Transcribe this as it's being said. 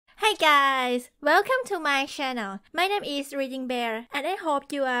guys, welcome to my channel. My name is ReadingBear and I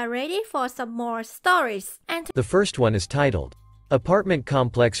hope you are ready for some more stories. The first one is titled, Apartment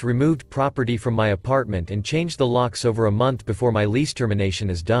Complex Removed Property from My Apartment and Changed the Locks Over a Month Before My Lease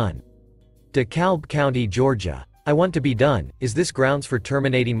Termination is Done. DeKalb County, Georgia. I want to be done. Is this grounds for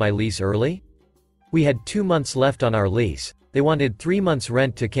terminating my lease early? We had 2 months left on our lease. They wanted 3 months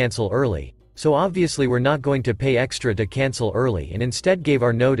rent to cancel early. So obviously we're not going to pay extra to cancel early and instead gave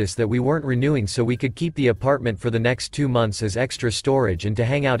our notice that we weren't renewing so we could keep the apartment for the next 2 months as extra storage and to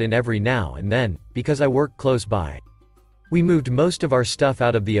hang out in every now and then, because I work close by. We moved most of our stuff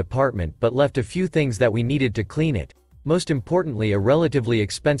out of the apartment but left a few things that we needed to clean it, most importantly a relatively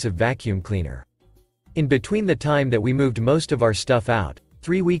expensive vacuum cleaner. In between the time that we moved most of our stuff out,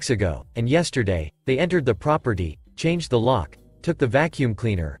 3 weeks ago, and yesterday, they entered the property, changed the lock, took the vacuum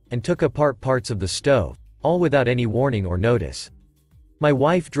cleaner, and took apart parts of the stove, all without any warning or notice. My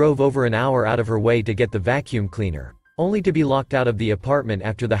wife drove over an hour out of her way to get the vacuum cleaner, only to be locked out of the apartment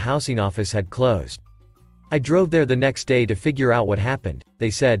after the housing office had closed. I drove there the next day to figure out what happened.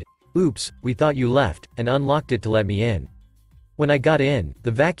 They said, "Oops, we thought you left," and unlocked it to let me in. When I got in, the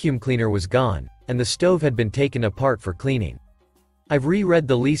vacuum cleaner was gone, and the stove had been taken apart for cleaning. I've reread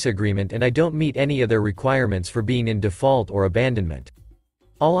the lease agreement and I don't meet any of their requirements for being in default or abandonment.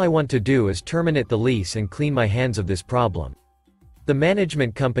 All I want to do is terminate the lease and clean my hands of this problem. The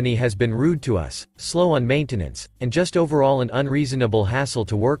management company has been rude to us, slow on maintenance, and just overall an unreasonable hassle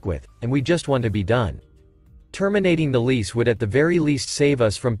to work with, and we just want to be done. Terminating the lease would at the very least save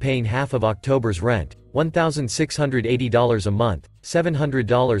us from paying half of October's rent, $1,680 a month,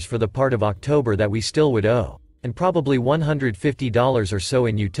 $700 for the part of October that we still would owe, and probably $150 or so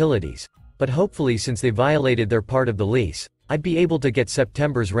in utilities, but hopefully since they violated their part of the lease, I'd be able to get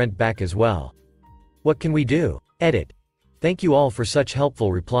September's rent back as well. What can we do? Edit. Thank you all for such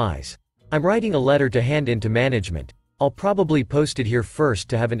helpful replies. I'm writing a letter to hand in to management. I'll probably post it here first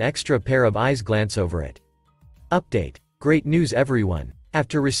to have an extra pair of eyes glance over it. Update. Great news everyone.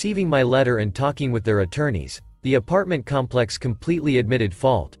 After receiving my letter and talking with their attorneys, the apartment complex completely admitted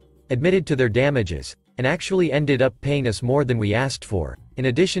fault, admitted to their damages, and actually ended up paying us more than we asked for, in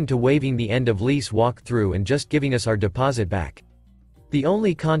addition to waiving the end of lease walkthrough and just giving us our deposit back. The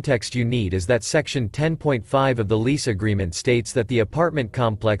only context you need is that Section 10.5 of the lease agreement states that the apartment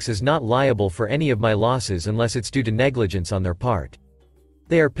complex is not liable for any of my losses unless it's due to negligence on their part.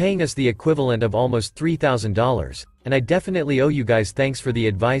 They are paying us the equivalent of almost $3,000, and I definitely owe you guys thanks for the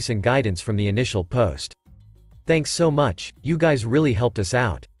advice and guidance from the initial post. Thanks so much, you guys really helped us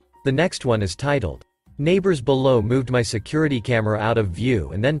out. The next one is titled, Neighbors below moved my security camera out of view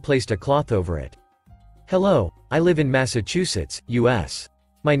and then placed a cloth over it. Hello, I live in Massachusetts, US.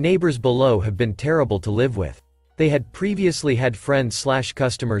 My neighbors below have been terrible to live with. They had previously had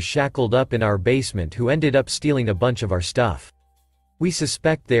friends/customers shackled up in our basement who ended up stealing a bunch of our stuff. We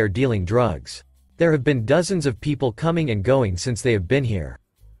suspect they are dealing drugs. There have been dozens of people coming and going since they have been here.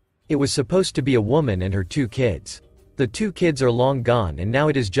 It was supposed to be a woman and her 2 kids. The 2 kids are long gone and now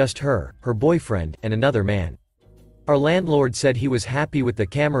it is just her, her boyfriend, and another man. Our landlord said he was happy with the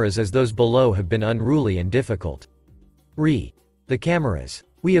cameras as those below have been unruly and difficult. The cameras.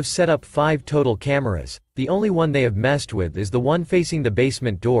 We have set up 5 total cameras. The only one they have messed with is the one facing the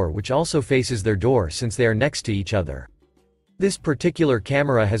basement door, which also faces their door since they are next to each other. This particular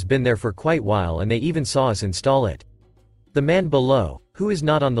camera has been there for quite a while and they even saw us install it. The man below, who is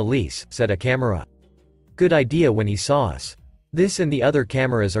not on the lease, said a camera. Good idea when he saw us. This and the other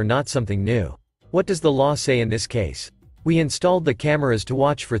cameras are not something new. What does the law say in this case? We installed the cameras to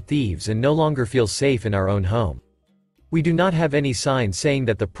watch for thieves and no longer feel safe in our own home. We do not have any signs saying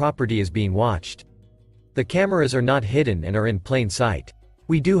that the property is being watched. The cameras are not hidden and are in plain sight.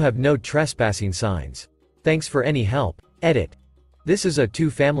 We do have no trespassing signs. Thanks for any help. Edit. This is a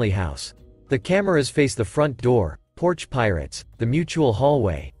 2-family house. The cameras face the front door, porch pirates, the mutual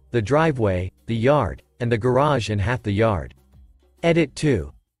hallway, the driveway, the yard, and the garage and half the yard. Edit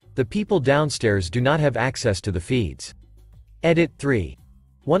 2. The people downstairs do not have access to the feeds. Edit 3.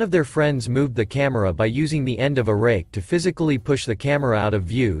 One of their friends moved the camera by using the end of a rake to physically push the camera out of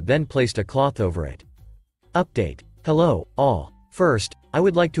view, then placed a cloth over it. Update. Hello, all. First, I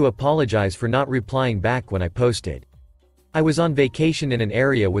would like to apologize for not replying back when I posted. I was on vacation in an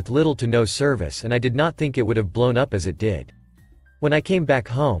area with little to no service and I did not think it would have blown up as it did. When I came back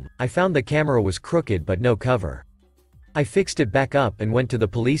home, I found the camera was crooked but no cover. I fixed it back up and went to the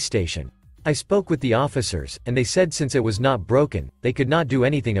police station. I spoke with the officers, and they said since it was not broken, they could not do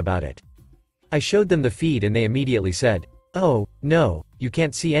anything about it. I showed them the feed and they immediately said, "Oh, no, you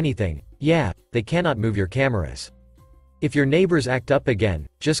can't see anything. Yeah, they cannot move your cameras." If your neighbors act up again,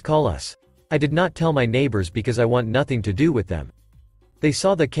 just call us. I did not tell my neighbors because I want nothing to do with them. They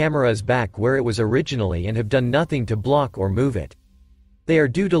saw the cameras back where it was originally and have done nothing to block or move it. They are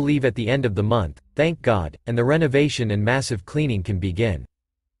due to leave at the end of the month, thank God, and the renovation and massive cleaning can begin.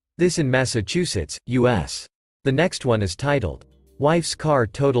 This in Massachusetts, US. The next one is titled, Wife's Car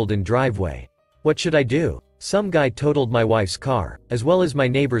Totaled in Driveway. What should I do? Some guy totaled my wife's car, as well as my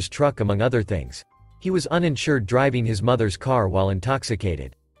neighbor's truck among other things. He was uninsured driving his mother's car while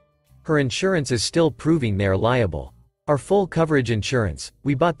intoxicated. Her insurance is still proving they are liable. Our full coverage insurance,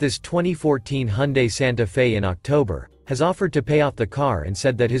 we bought this 2014 Hyundai Santa Fe in October, has offered to pay off the car and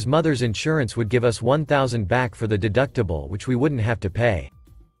said that his mother's insurance would give us $1,000 back for the deductible which we wouldn't have to pay.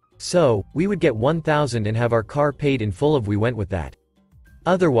 So, we would get $1,000 and have our car paid in full if we went with that.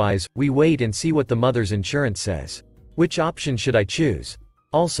 Otherwise, we wait and see what the mother's insurance says. Which option should I choose?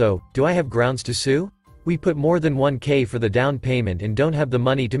 Also, do I have grounds to sue? We put more than $1,000 for the down payment and don't have the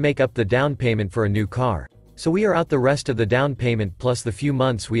money to make up the down payment for a new car. So we are out the rest of the down payment plus the few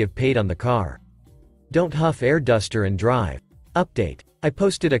months we have paid on the car. Don't huff air duster and drive. Update. I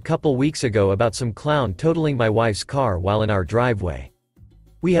posted a couple weeks ago about some clown totaling my wife's car while in our driveway.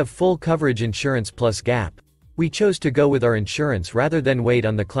 We have full coverage insurance plus gap. We chose to go with our insurance rather than wait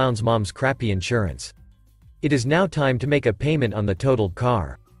on the clown's mom's crappy insurance. It is now time to make a payment on the totaled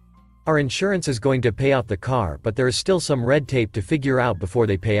car. Our insurance is going to pay off the car, but there is still some red tape to figure out before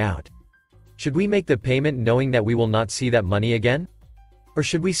they pay out. Should we make the payment knowing that we will not see that money again? Or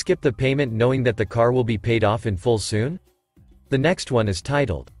should we skip the payment knowing that the car will be paid off in full soon? The next one is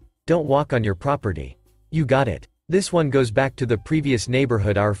titled, Don't Walk on Your Property. You got it. This one goes back to the previous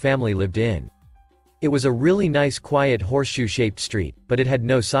neighborhood our family lived in. It was a really nice quiet horseshoe-shaped street, but it had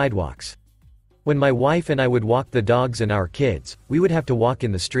no sidewalks. When my wife and I would walk the dogs and our kids, we would have to walk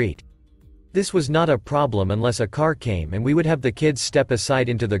in the street. This was not a problem unless a car came and we would have the kids step aside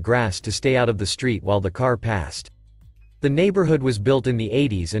into the grass to stay out of the street while the car passed. The neighborhood was built in the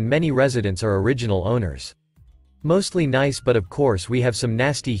 80s and many residents are original owners. Mostly nice, but of course we have some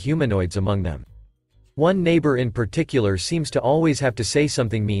nasty humanoids among them. One neighbor in particular seems to always have to say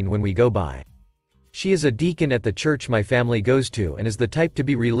something mean when we go by. She is a deacon at the church my family goes to and is the type to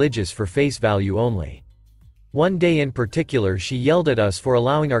be religious for face value only. One day in particular she yelled at us for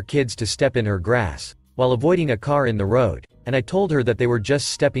allowing our kids to step in her grass, while avoiding a car in the road, and I told her that they were just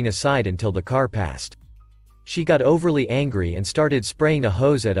stepping aside until the car passed. She got overly angry and started spraying a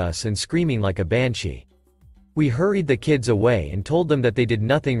hose at us and screaming like a banshee. We hurried the kids away and told them that they did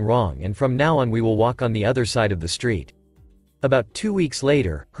nothing wrong and from now on we will walk on the other side of the street. About 2 weeks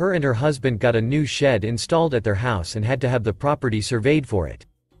later, her and her husband got a new shed installed at their house and had to have the property surveyed for it.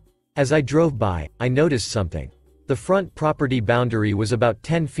 As I drove by, I noticed something. The front property boundary was about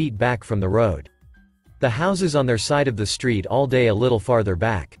 10 feet back from the road. The houses on their side of the street all day a little farther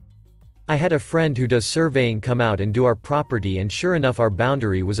back. I had a friend who does surveying come out and do our property, and sure enough our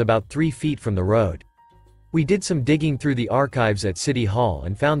boundary was about 3 feet from the road. We did some digging through the archives at City Hall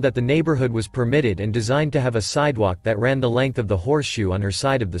and found that the neighborhood was permitted and designed to have a sidewalk that ran the length of the horseshoe on her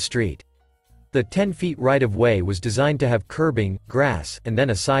side of the street. The 10 feet right-of-way was designed to have curbing, grass, and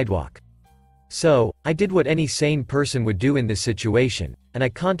then a sidewalk. So, I did what any sane person would do in this situation, and I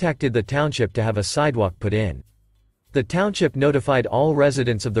contacted the township to have a sidewalk put in. The township notified all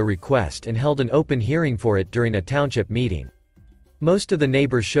residents of the request and held an open hearing for it during a township meeting. Most of the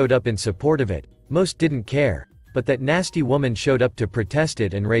neighbors showed up in support of it, most didn't care, but that nasty woman showed up to protest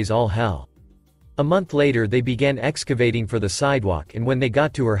it and raise all hell. A month later they began excavating for the sidewalk, and when they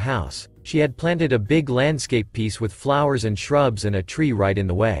got to her house, she had planted a big landscape piece with flowers and shrubs and a tree right in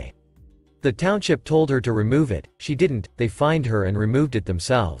the way. The township told her to remove it, she didn't, they fined her and removed it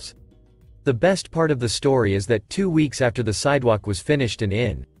themselves. The best part of the story is that 2 weeks after the sidewalk was finished and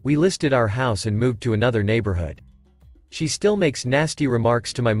in, we listed our house and moved to another neighborhood. She still makes nasty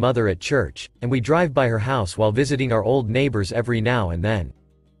remarks to my mother at church, and we drive by her house while visiting our old neighbors every now and then.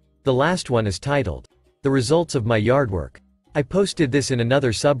 The last one is titled, The Results of My Yard Work. I posted this in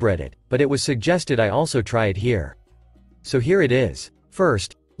another subreddit, but it was suggested I also try it here. So here it is.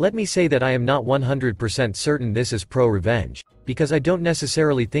 First, let me say that I am not 100% certain this is pro-revenge, because I don't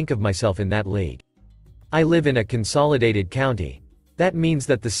necessarily think of myself in that league. I live in a consolidated county. That means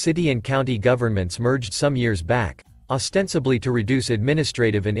that the city and county governments merged some years back, ostensibly to reduce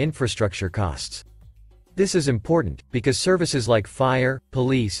administrative and infrastructure costs. This is important, because services like fire,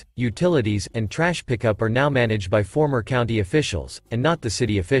 police, utilities, and trash pickup are now managed by former county officials, and not the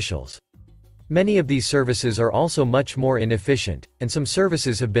city officials. Many of these services are also much more inefficient, and some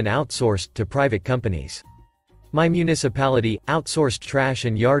services have been outsourced to private companies. My municipality outsourced trash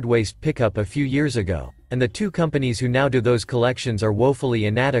and yard waste pickup a few years ago, and the two companies who now do those collections are woefully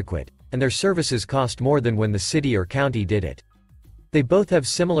inadequate, and their services cost more than when the city or county did it. They both have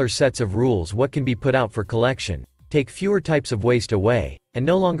similar sets of rules what can be put out for collection, take fewer types of waste away, and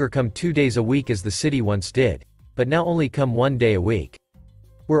no longer come 2 days a week as the city once did, but now only come 1 day a week.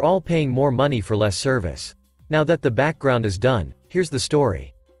 We're all paying more money for less service. Now that the background is done, here's the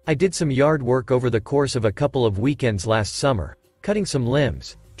story. I did some yard work over the course of a couple of weekends last summer, cutting some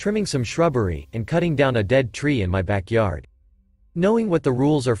limbs, trimming some shrubbery, and cutting down a dead tree in my backyard. Knowing what the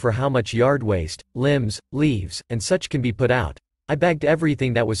rules are for how much yard waste, limbs, leaves, and such can be put out, I bagged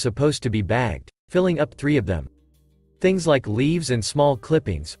everything that was supposed to be bagged, filling up 3 of them. Things like leaves and small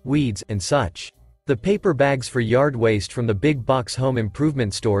clippings, weeds, and such. The paper bags for yard waste from the big box home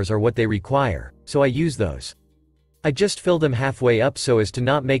improvement stores are what they require, so I use those. I just fill them halfway up so as to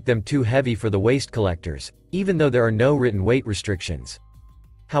not make them too heavy for the waste collectors, even though there are no written weight restrictions.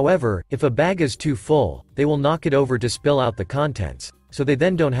 However, if a bag is too full, they will knock it over to spill out the contents, so they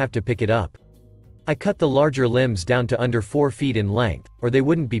then don't have to pick it up. I cut the larger limbs down to under 4 feet in length, or they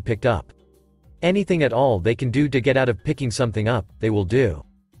wouldn't be picked up. Anything at all they can do to get out of picking something up, they will do.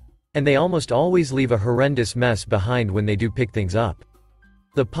 And they almost always leave a horrendous mess behind when they do pick things up.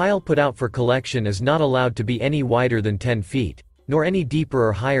 The pile put out for collection is not allowed to be any wider than 10 feet, nor any deeper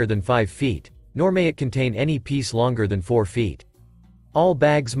or higher than 5 feet, nor may it contain any piece longer than 4 feet. All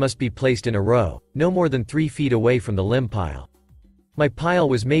bags must be placed in a row, no more than 3 feet away from the limb pile. My pile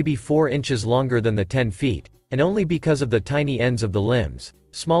was maybe 4 inches longer than the 10 feet, and only because of the tiny ends of the limbs,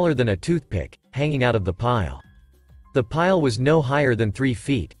 smaller than a toothpick, hanging out of the pile. The pile was no higher than 3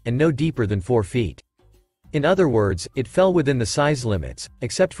 feet, and no deeper than 4 feet. In other words, it fell within the size limits,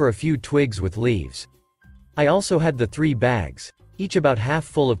 except for a few twigs with leaves. I also had the 3 bags, each about half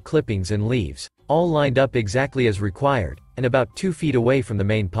full of clippings and leaves, all lined up exactly as required, and about 2 feet away from the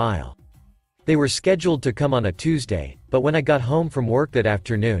main pile. They were scheduled to come on a Tuesday, but when I got home from work that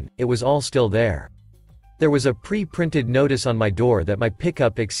afternoon, it was all still there. There was a pre-printed notice on my door that my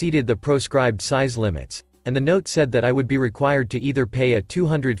pickup exceeded the proscribed size limits, and the note said that I would be required to either pay a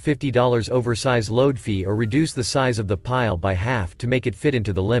 $250 oversized load fee or reduce the size of the pile by half to make it fit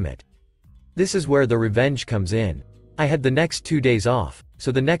into the limit. This is where the revenge comes in. I had the next 2 days off,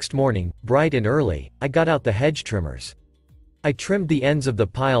 so the next morning, bright and early, I got out the hedge trimmers. I trimmed the ends of the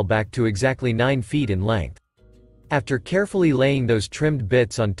pile back to exactly 9 feet in length. After carefully laying those trimmed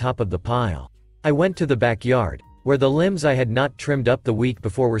bits on top of the pile, I went to the backyard, where the limbs I had not trimmed up the week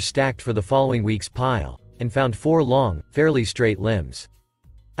before were stacked for the following week's pile, and found 4 long, fairly straight limbs.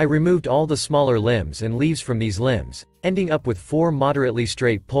 I removed all the smaller limbs and leaves from these limbs, ending up with 4 moderately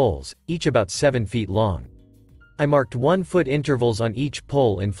straight poles, each about 7 feet long. I marked 1-foot intervals on each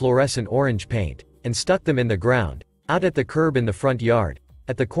pole in fluorescent orange paint, and stuck them in the ground, out at the curb in the front yard,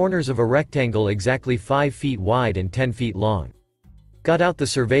 at the corners of a rectangle exactly 5 feet wide and 10 feet long. Got out the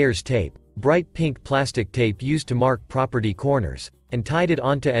surveyor's tape, bright pink plastic tape used to mark property corners, and tied it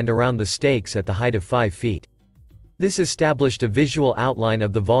onto and around the stakes at the height of 5 feet. This established a visual outline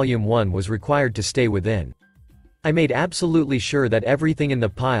of the volume 1 was required to stay within. I made absolutely sure that everything in the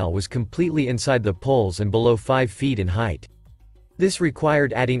pile was completely inside the poles and below 5 feet in height. This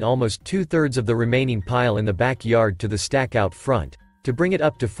required adding almost 2/3 of the remaining pile in the backyard to the stack out front, to bring it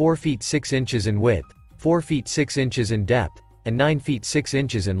up to 4 feet 6 inches in width, 4 feet 6 inches in depth, and 9 feet 6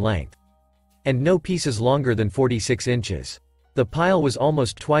 inches in length. And no pieces longer than 46 inches. The pile was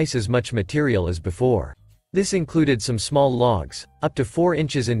almost twice as much material as before. This included some small logs, up to 4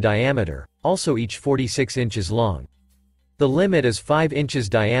 inches in diameter, also each 46 inches long. The limit is 5 inches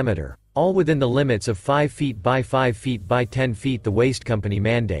diameter, all within the limits of 5 feet by 5 feet by 10 feet the waste company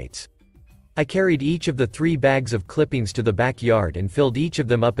mandates. I carried each of the 3 bags of clippings to the backyard and filled each of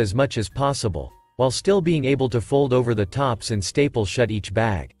them up as much as possible, while still being able to fold over the tops and staple shut each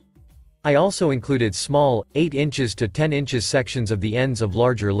bag. I also included small, 8 inches to 10 inches sections of the ends of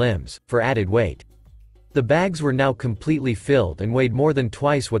larger limbs, for added weight. The bags were now completely filled and weighed more than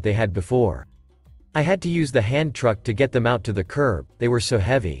twice what they had before. I had to use the hand truck to get them out to the curb, they were so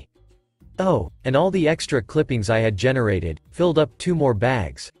heavy. Oh, and all the extra clippings I had generated, filled up 2 more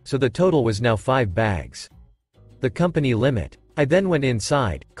bags, so the total was now 5 bags. The company limit. I then went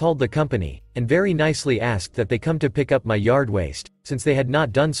inside, called the company, and very nicely asked that they come to pick up my yard waste, since they had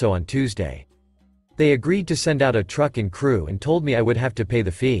not done so on Tuesday. They agreed to send out a truck and crew and told me I would have to pay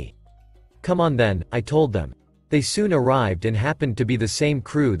the fee. Come on then, I told them. They soon arrived and happened to be the same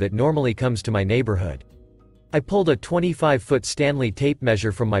crew that normally comes to my neighborhood. I pulled a 25-foot Stanley tape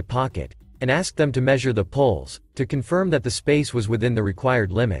measure from my pocket, and asked them to measure the poles, to confirm that the space was within the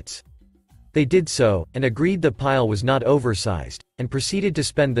required limits. They did so, and agreed the pile was not oversized, and proceeded to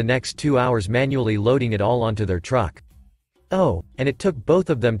spend the next 2 hours manually loading it all onto their truck. Oh, and it took both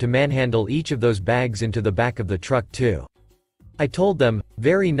of them to manhandle each of those bags into the back of the truck too. I told them,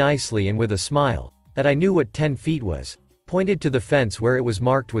 very nicely and with a smile, that I knew what 10 feet was, pointed to the fence where it was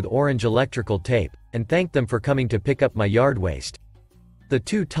marked with orange electrical tape, and thanked them for coming to pick up my yard waste. The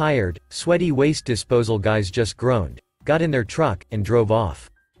two tired, sweaty waste disposal guys just groaned, got in their truck, and drove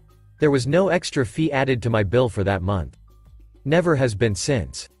off. There was no extra fee added to my bill for that month. Never has been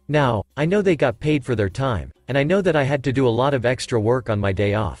since. Now, I know they got paid for their time, and I know that I had to do a lot of extra work on my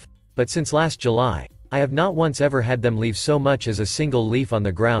day off, but since last July, I have not once ever had them leave so much as a single leaf on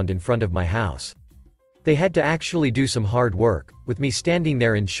the ground in front of my house. They had to actually do some hard work, with me standing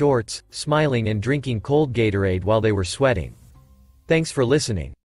there in shorts, smiling and drinking cold Gatorade while they were sweating. Thanks for listening.